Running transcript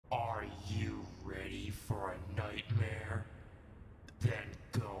for a nightmare? Then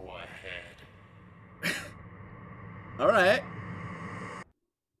go ahead. Alright.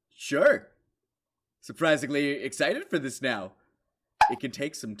 Sure. Surprisingly excited for this now. It can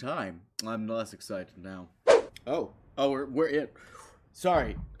take some time. I'm less excited now. Oh, we're in.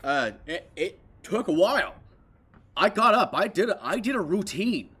 Sorry. It took a while. I got up. I did a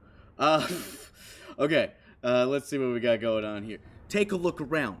routine. Okay. Let's see what we got going on here. Take a look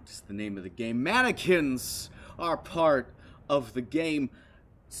around is the name of the game. Mannequins are part of the game.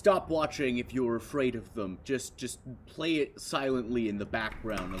 Stop watching if you're afraid of them. Just play it silently in the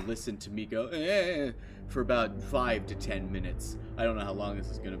background and listen to me go for about 5 to 10 minutes. I don't know how long this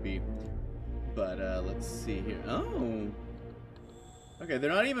is gonna be, but let's see here. Oh, okay.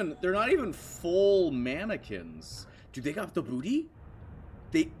 They're not even full mannequins. Do they got the booty?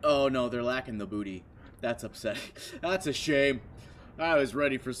 Oh no, they're lacking the booty. That's upsetting. That's a shame. I was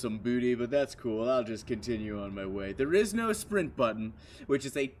ready for some booty, but that's cool. I'll just continue on my way. There is no sprint button, which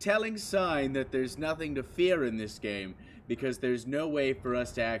is a telling sign that there's nothing to fear in this game, because there's no way for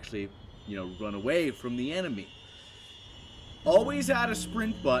us to actually, you know, run away from the enemy. Always add a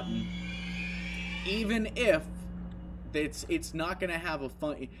sprint button, even if it's not gonna have a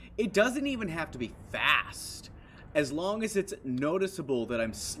fun. It doesn't even have to be fast, as long as it's noticeable that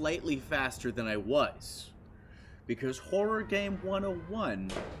I'm slightly faster than I was. Because Horror Game 101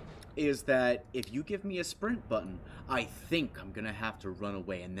 is that if you give me a sprint button, I think I'm gonna have to run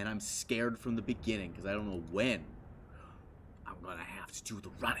away, and then I'm scared from the beginning because I don't know when I'm gonna have to do the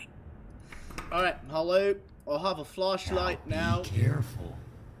running. Alright, hello. I'll have a flashlight now. Be careful.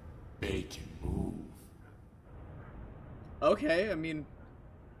 They can move. Okay, I mean,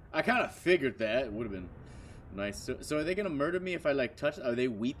 I kind of figured that. It would have been nice. So are they gonna murder me if I, like, touch? Are they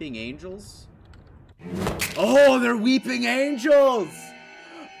weeping angels? Oh, they're weeping angels!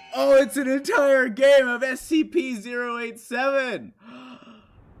 Oh, it's an entire game of SCP-087!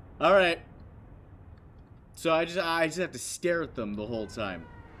 Alright. So I just have to stare at them the whole time.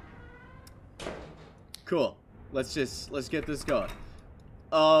 Cool. Let's get this going.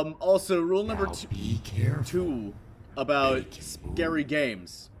 Also, rule number two about scary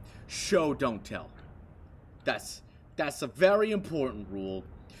games. Show, don't tell. That's a very important rule.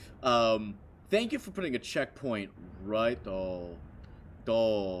 Thank you for putting a checkpoint right. Oh.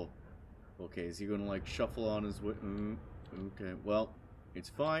 Okay, is he gonna, like, shuffle on his way? Okay, well, it's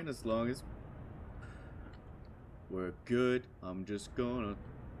fine as long as we're good. I'm just gonna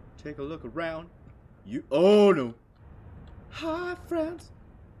take a look around. Oh no. Hi, friends.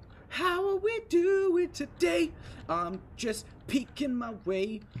 How are we doing today? I'm just peeking my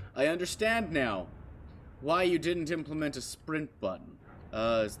way. I understand now why you didn't implement a sprint button.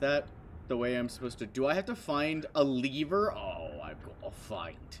 Is that the way I'm supposed to? Do I have to find a lever? Oh, I'll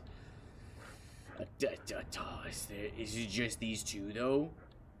find. Is it just these two though?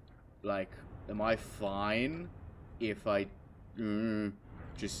 Like, am I fine if I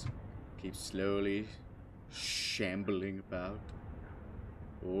just keep slowly shambling about?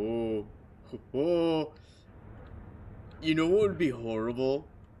 Oh. You know what would be horrible?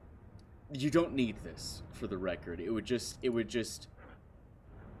 You don't need this, for the record. It would just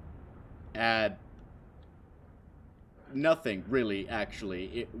add nothing, really, actually.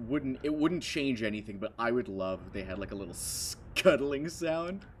 It wouldn't change anything, but I would love if they had, like, a little scuttling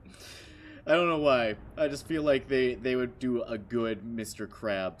sound. I don't know why. I just feel like they would do a good Mr.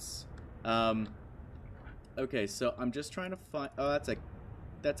 Krabs. Okay, so I'm just trying to find... Oh,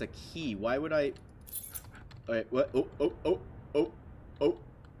 that's a key. Why would I... Wait, what? Oh.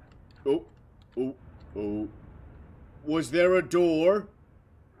 Was there a door?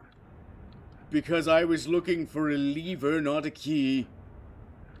 Because I was looking for a lever, not a key.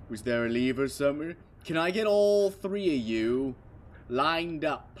 Was there a lever somewhere? Can I get all three of you lined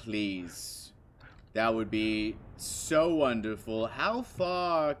up, please? That would be so wonderful. How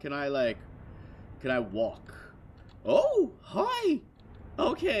far can I walk? Oh, hi!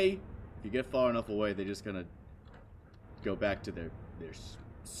 Okay. If you get far enough away, they're just gonna go back to their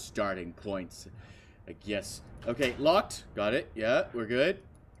starting points, I guess. Okay, locked. Got it. Yeah, we're good.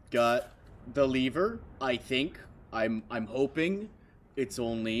 Got the lever, I think. I'm hoping it's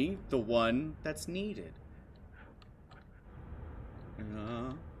only the one that's needed.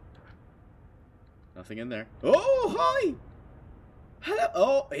 Nothing in there. Oh, hi! Hello.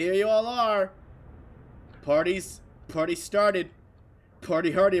 Oh, here you all are. Party started.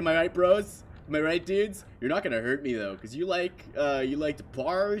 Party hardy, am I right, bros? Am I right, dudes? You're not gonna hurt me though, cause you like to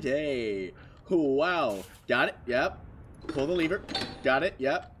party. Oh, wow. Got it. Yep. Pull the lever. Got it.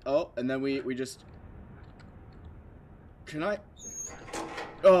 Yep. Oh, and then we just... Can I...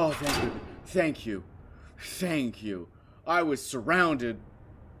 Oh, thank you. Thank you. Thank you. I was surrounded,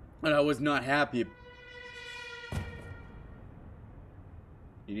 and I was not happy.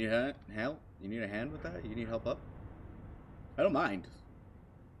 You need help? You need a hand with that? You need help up? I don't mind.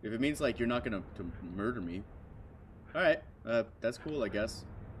 If it means, like, you're not gonna murder me. Alright, that's cool, I guess.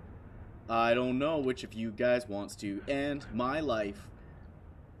 I don't know which of you guys wants to end my life.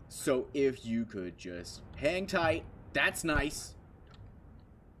 So if you could just hang tight, that's nice.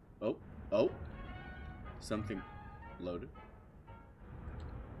 Oh. Something loaded.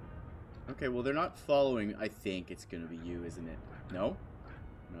 Okay, well, they're not following. I think it's gonna be you, isn't it? No?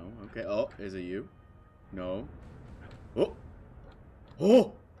 No? Okay. Oh, is it you? No. Oh!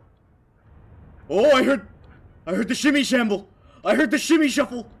 Oh! Oh, I heard the shimmy shamble! I heard the shimmy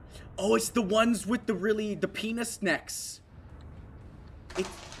shuffle! Oh, it's the ones with the penis necks.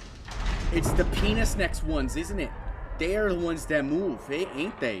 It's the penis necks ones, isn't it? They are the ones that move,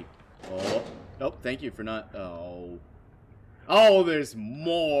 ain't they? Oh. Oh, thank you for not... Oh. Oh, there's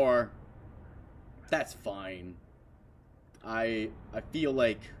more. That's fine. I feel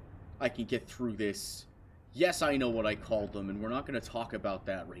like I can get through this. Yes, I know what I called them, and we're not going to talk about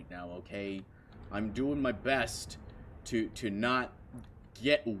that right now, okay? I'm doing my best to not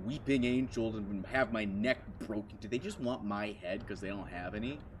get weeping angels and have my neck broken. Do they just want my head because they don't have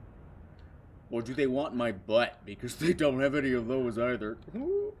any? Or do they want my butt because they don't have any of those either?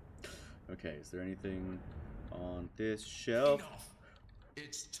 Okay, is there anything on this shelf? Enough.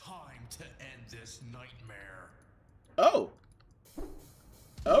 It's time to end this nightmare. Oh.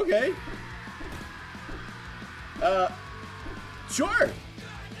 Okay. Sure.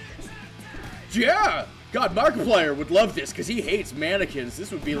 Yeah. God, Markiplier would love this because he hates mannequins.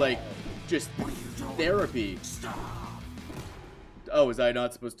 This would be like just therapy. Oh, was I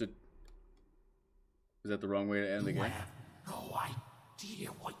not supposed to? Is that the wrong way to end the game? You have no idea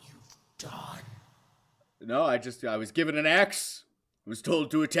what you've done. No, I was given an axe. I was told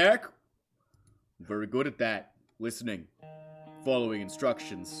to attack. I'm very good at that. Listening. Following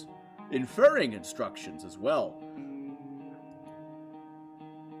instructions. Inferring instructions as well.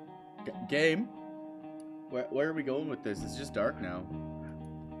 Game? Where are we going with this? It's just dark now.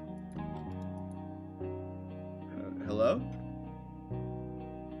 Hello?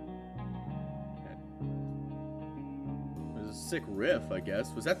 There's a sick riff, I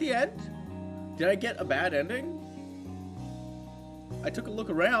guess. Was that the end? Did I get a bad ending? I took a look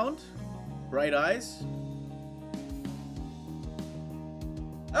around. Bright eyes.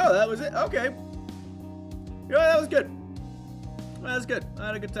 Oh, that was it? Okay. Yeah, that was good. That was good. I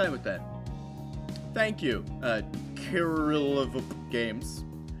had a good time with that. Thank you, Kirill Games.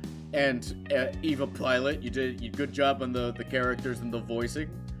 And Eva Pilot, you did a good job on the characters and the voicing.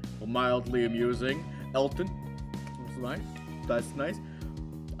 Mildly amusing. Elton. That's nice. That's nice.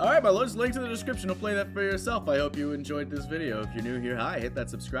 Alright, my lords, link to the description. I'll play that for yourself. I hope you enjoyed this video. If you're new here, hi, hit that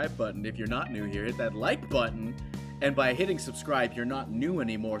subscribe button. If you're not new here, hit that like button. And by hitting subscribe, you're not new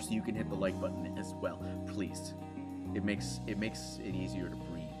anymore, so you can hit the like button as well. Please. It makes it easier to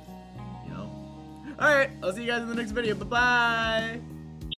breathe, you know? Alright, I'll see you guys in the next video. Bye-bye!